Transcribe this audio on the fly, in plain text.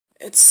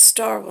It's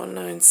star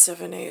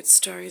 1978,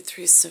 star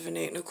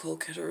 8378, Nicole,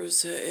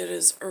 Cattaruzza. It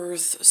is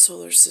Earth,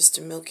 Solar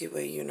System, Milky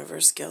Way,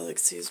 Universe,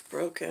 Galaxies,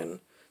 Broken.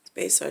 It's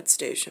Bayside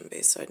Station,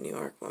 Bayside, New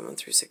York,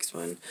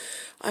 11361.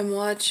 I'm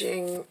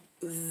watching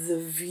The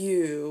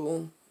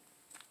View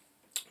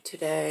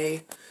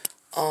today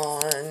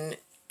on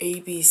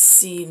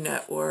ABC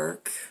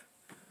Network.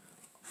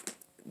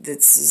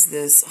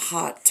 This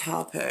Hot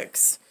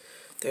Topics.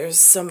 There's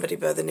somebody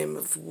by the name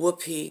of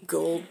Whoopi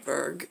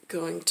Goldberg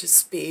going to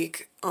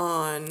speak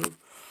on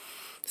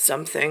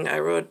something I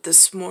wrote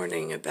this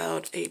morning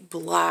about a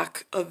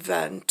black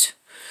event,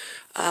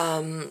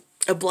 a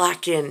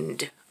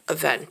blackened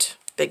event.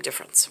 Big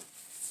difference.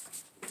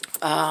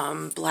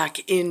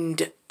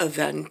 Blackened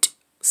event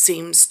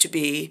seems to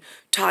be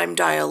time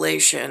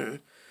dilation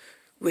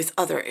with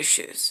other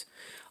issues.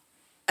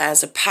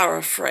 As a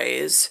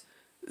paraphrase,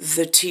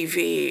 the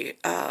TV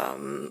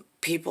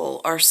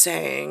people are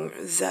saying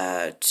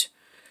that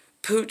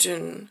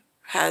Putin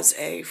has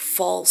a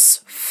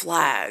false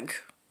flag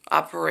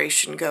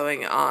operation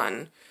going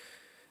on,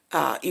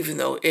 even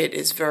though it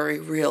is very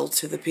real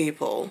to the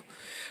people.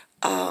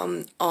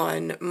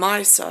 On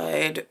my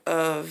side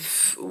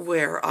of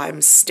where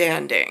I'm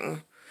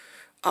standing,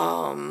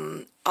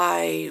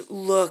 I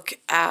look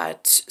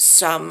at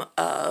some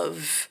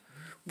of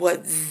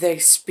what they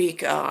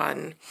speak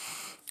on,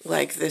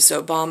 like this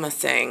Obama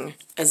thing,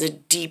 as a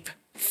deep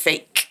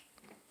fake,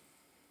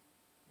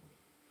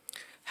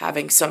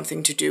 having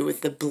something to do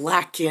with the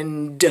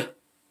blackened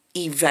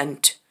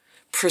event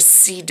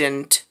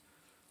precedent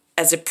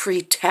as a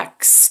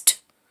pretext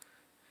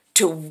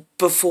to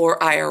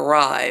before I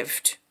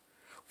arrived,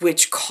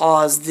 which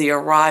caused the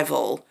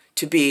arrival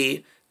to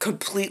be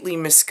completely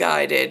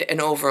misguided and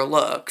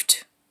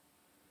overlooked.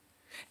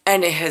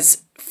 And it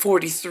has 4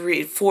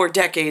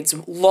 decades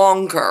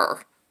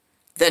longer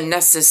than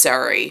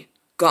necessary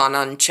gone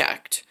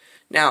unchecked.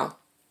 Now,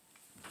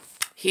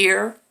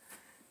 here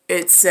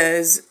it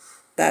says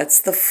that's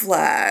the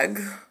flag.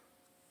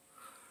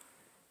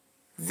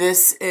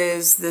 This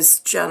is this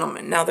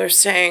gentleman. Now, they're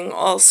saying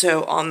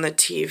also on the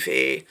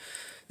TV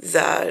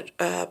that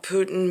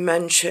Putin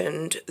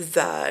mentioned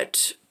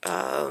that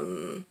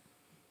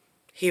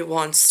he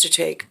wants to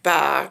take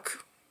back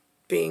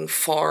being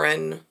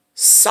foreign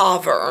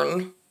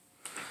sovereign,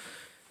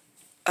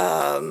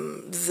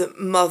 the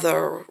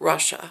mother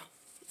Russia,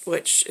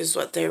 which is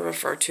what they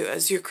refer to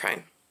as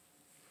Ukraine.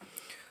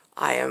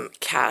 I am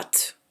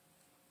cat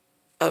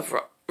of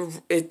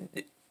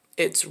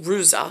it's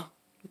RUZZA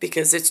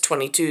because it's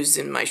 22s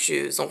in my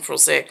shoes en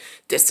français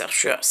de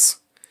chercheuse,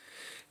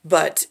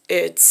 but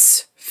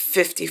it's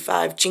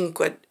 55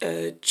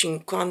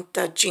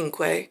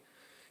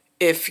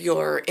 if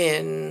you're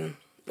in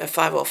a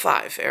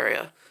 505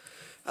 area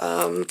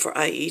for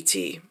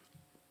IET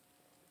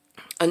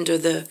under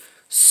the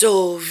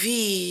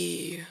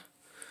Sovi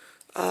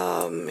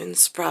in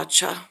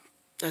Spracha.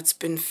 That's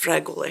been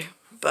fregole,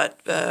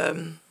 but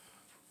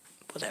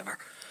whatever.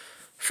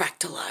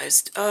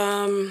 Fractalized.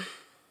 I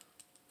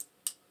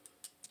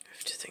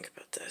have to think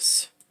about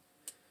this.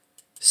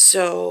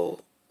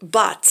 So,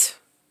 but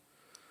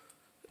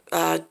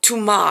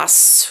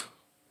Tomas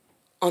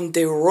on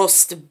the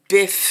roast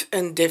beef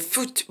and the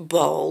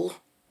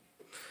football,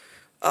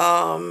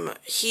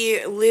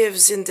 he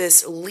lives in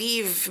this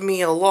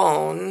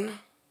Leave-Me-Alone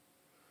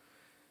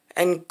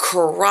and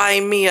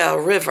Crimea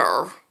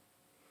River.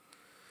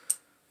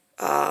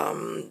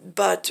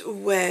 But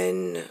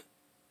when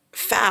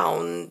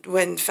found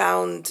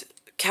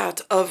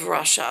Cat of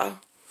Russia,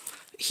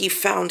 he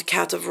found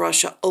Cat of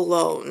Russia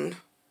alone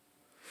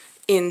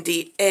in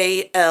the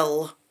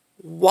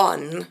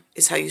AL-1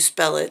 is how you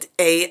spell it,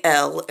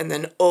 AL and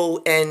then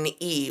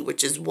ONE,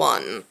 which is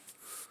 1.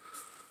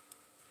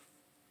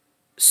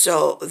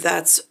 So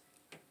that's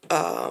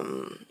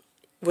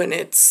when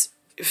it's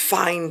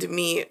find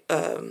me,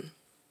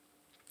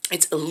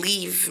 it's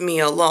Leave Me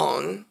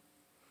Alone,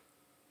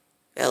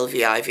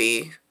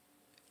 LVIV-LEAVE,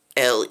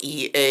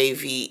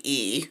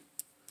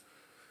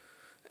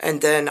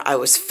 and then I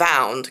was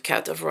found,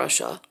 Cat of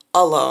Russia,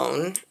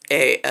 alone,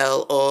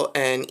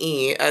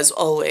 ALONE, as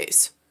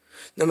always.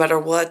 No matter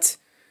what,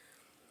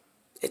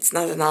 it's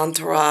not an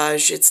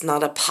entourage, it's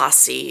not a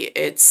posse,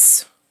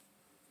 it's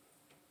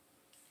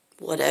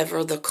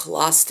whatever the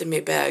colostomy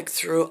bag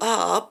threw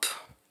up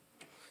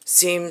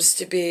seems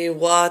to be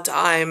what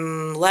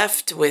I'm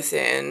left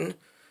within.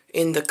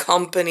 In the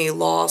company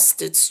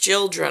lost its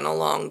children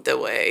along the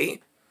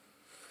way.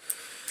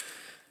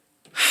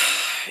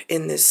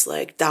 In this,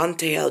 like,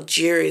 Dante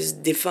Alighieri's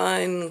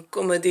Divine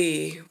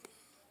Comedy.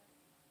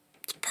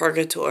 It's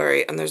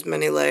purgatory, and there's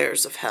many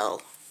layers of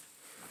hell.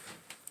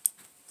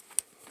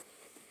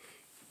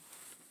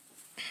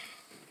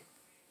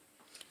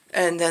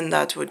 And then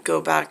that would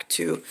go back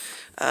to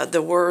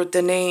the word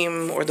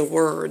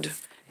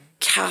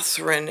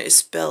Catherine is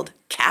spelled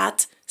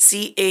cat,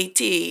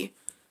 C-A-T,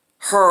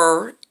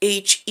 her,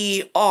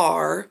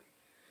 H-E-R,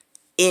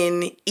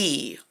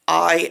 N-E,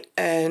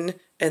 I-N,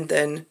 and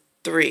then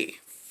 3.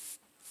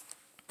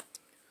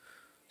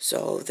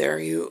 So there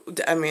you,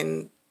 I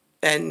mean,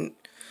 and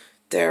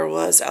There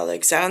was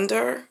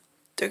Alexander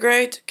the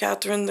Great,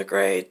 Catherine the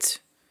Great.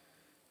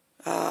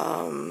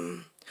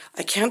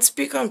 I can't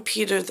speak on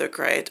Peter the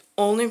Great,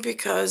 only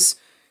because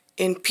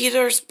in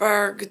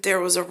Petersburg there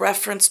was a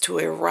reference to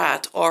a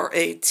rat,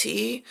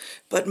 R-A-T,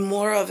 but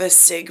more of a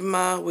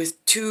sigma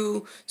with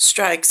two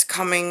strikes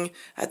coming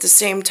at the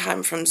same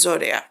time from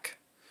zodiac.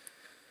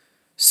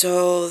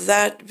 So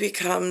that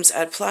becomes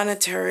at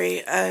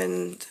planetary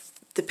and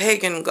the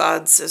pagan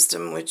god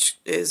system, which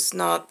is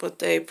not what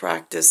they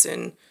practice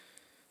in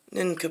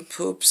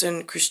nincompoops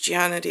and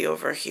Christianity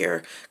over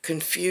here,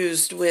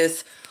 confused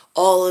with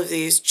all of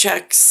these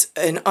checks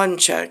and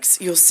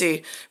unchecks. You'll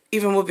see,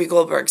 even Whoopi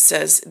Goldberg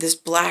says this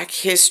black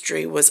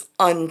history was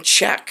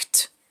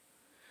unchecked.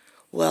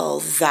 Well,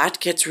 that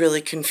gets really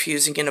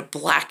confusing in a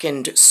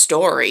blackened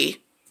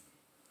story.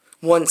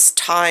 Once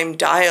time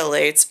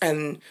dilates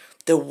and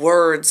the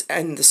words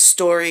and the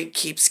story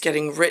keeps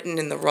getting written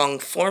in the wrong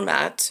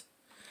format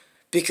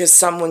because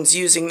someone's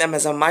using them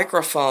as a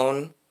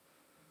microphone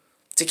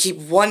to keep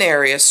one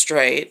area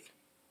straight,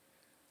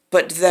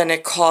 but then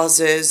it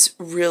causes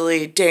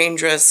really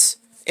dangerous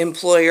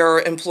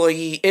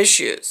employer-employee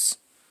issues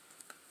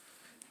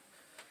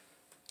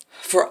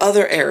for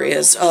other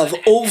areas of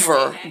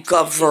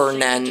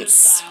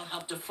over-governance.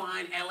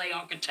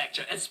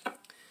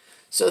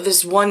 So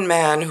this one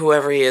man,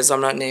 whoever he is,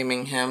 I'm not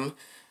naming him,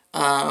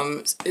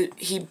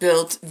 he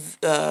built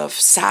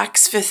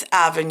Saks Fifth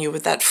Avenue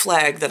with that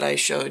flag that I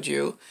showed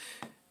you.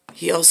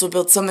 He also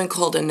built something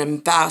called an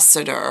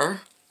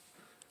Ambassador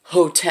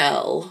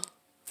Hotel.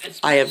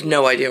 I have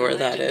no idea where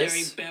that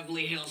is.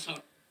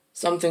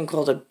 Something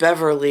called a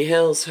Beverly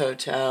Hills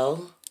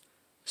Hotel.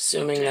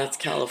 Assuming that's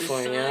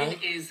California. The sign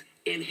is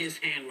in his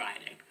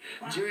handwriting.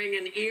 During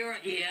an era,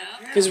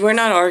 because we're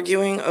not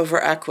arguing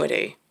over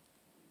equity.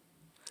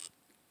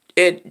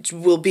 It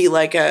will be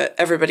like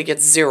everybody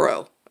gets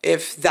zero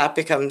if that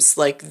becomes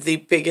like the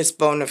biggest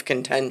bone of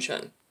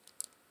contention.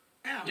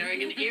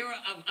 During an era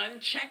of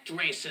unchecked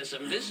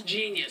racism, this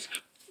genius...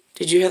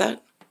 Did you hear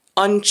that?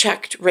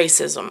 Unchecked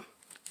racism.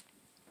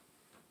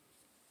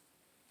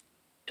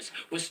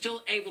 Was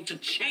still able to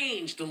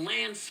change the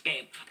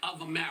landscape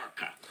of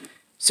America.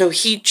 So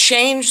he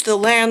changed the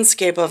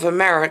landscape of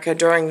America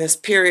during this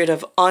period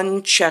of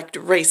unchecked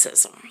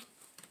racism.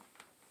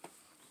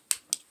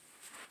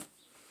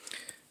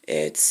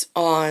 It's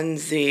on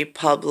the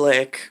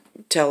public,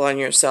 tell on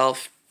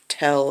yourself,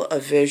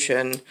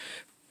 television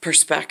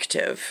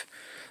perspective.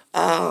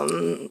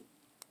 And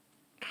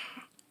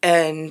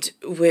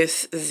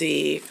with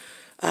the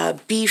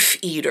beef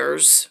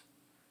eaters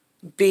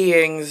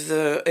being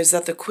is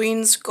that the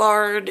Queen's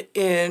Guard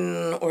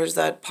or is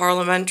that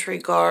Parliamentary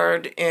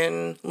Guard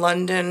in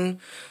London?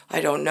 I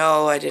don't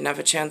know. I didn't have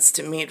a chance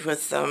to meet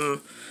with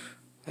them.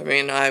 I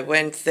mean, I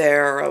went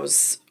there. I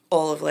was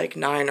all of like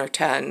 9 or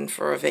 10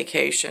 for a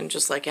vacation,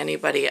 just like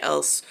anybody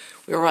else.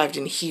 We arrived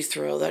in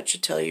Heathrow. That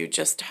should tell you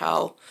just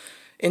how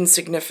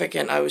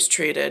insignificant I was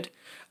treated.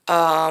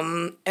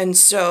 And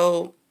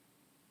so,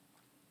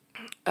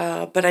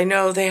 but I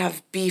know they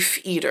have beef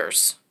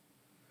eaters.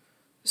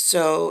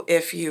 So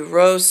if you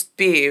roast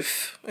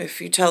beef,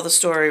 if you tell the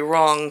story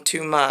wrong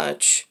too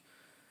much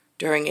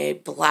during a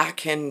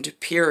blackened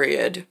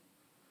period,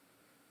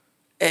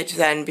 it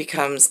then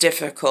becomes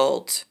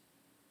difficult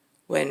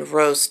when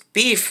roast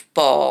beef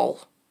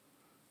ball,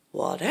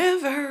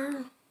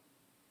 whatever.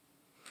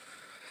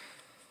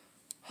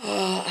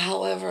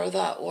 However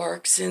that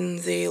works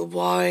in the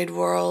wide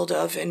world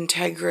of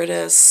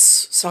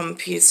integritus, some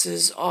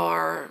pieces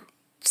are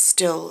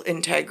still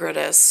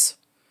integritus,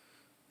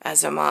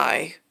 as am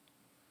I.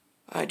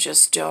 I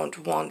just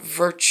don't want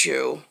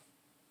virtue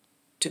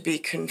to be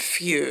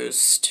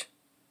confused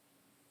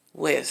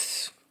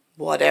with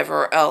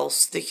whatever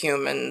else the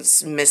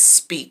humans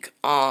misspeak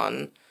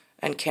on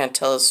and can't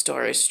tell a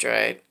story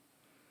straight.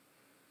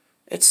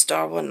 It's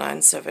star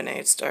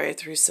 1978, star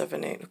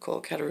 8378,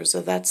 Nicole,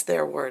 Cattaruzza. That's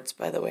their words,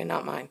 by the way,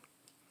 not mine.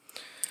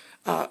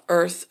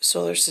 Earth,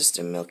 solar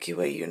system, Milky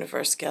Way,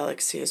 universe,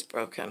 galaxy is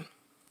broken.